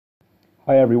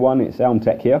Hi everyone, it's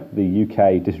Tech here, the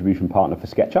UK distribution partner for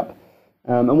SketchUp.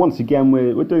 And once again,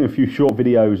 we're doing a few short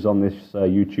videos on this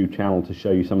YouTube channel to show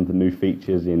you some of the new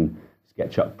features in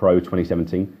SketchUp Pro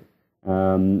 2017.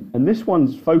 And this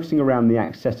one's focusing around the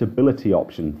accessibility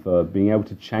option for being able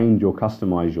to change or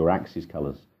customize your axis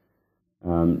colors.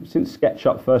 Since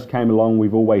SketchUp first came along,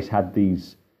 we've always had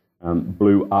these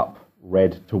blue up,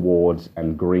 red towards,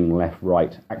 and green left,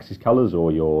 right axis colors,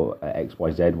 or your X, Y,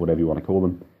 Z, whatever you want to call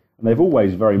them. And they've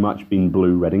always very much been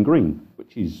blue, red, and green,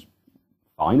 which is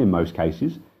fine in most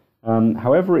cases.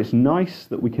 However, it's nice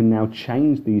that we can now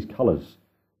change these colors,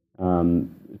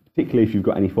 particularly if you've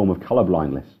got any form of color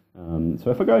blindness. So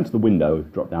if I go into the window,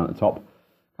 drop down at the top,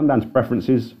 come down to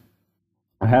Preferences,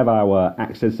 I have our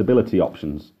accessibility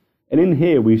options. And in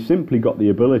here, we've simply got the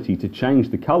ability to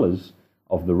change the colors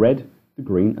of the red, the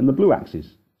green, and the blue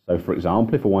axes. So for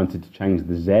example, if I wanted to change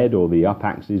the Z or the up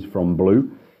axis from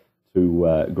blue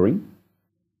to green,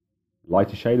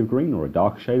 lighter shade of green or a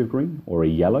darker shade of green or a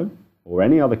yellow or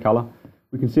any other color,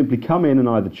 we can simply come in and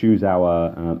either choose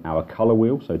our color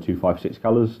wheel, so 256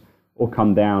 colors, or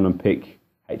come down and pick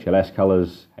HLS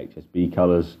colors, HSB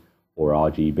colors, or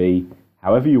RGB,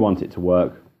 however you want it to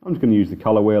work. I'm just going to use the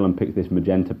color wheel and pick this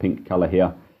magenta pink color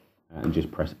here and just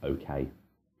press OK.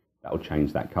 That will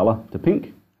change that color to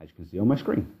pink, as you can see on my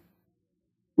screen.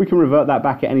 We can revert that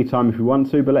back at any time if we want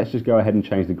to, but let's just go ahead and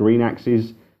change the green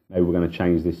axis. Maybe we're going to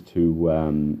change this to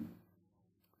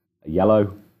a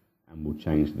yellow, and we'll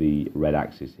change the red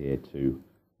axis here to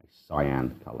a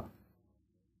cyan color.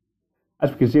 As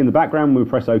we can see in the background, when we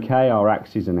press OK, our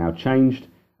axes are now changed,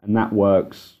 and that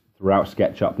works throughout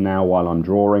SketchUp now. While I'm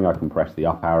drawing, I can press the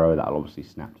up arrow. That'll obviously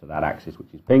snap to that axis,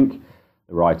 which is pink.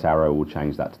 The right arrow will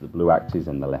change that to the blue axis,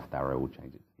 and the left arrow will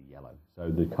change it to the yellow. So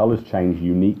the colors change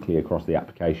uniquely across the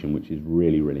application, which is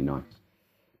really, really nice.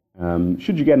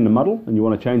 Should you get in a muddle and you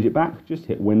want to change it back, just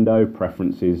hit Window,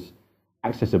 Preferences,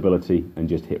 Accessibility, and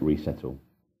just hit Reset All.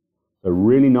 A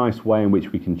really nice way in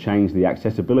which we can change the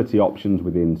accessibility options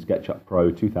within SketchUp Pro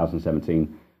 2017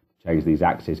 to change these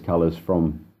axis colors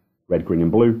from red, green,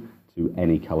 and blue to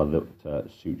any color that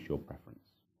suits your preference.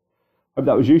 Hope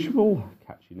that was useful.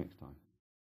 Catch you next time.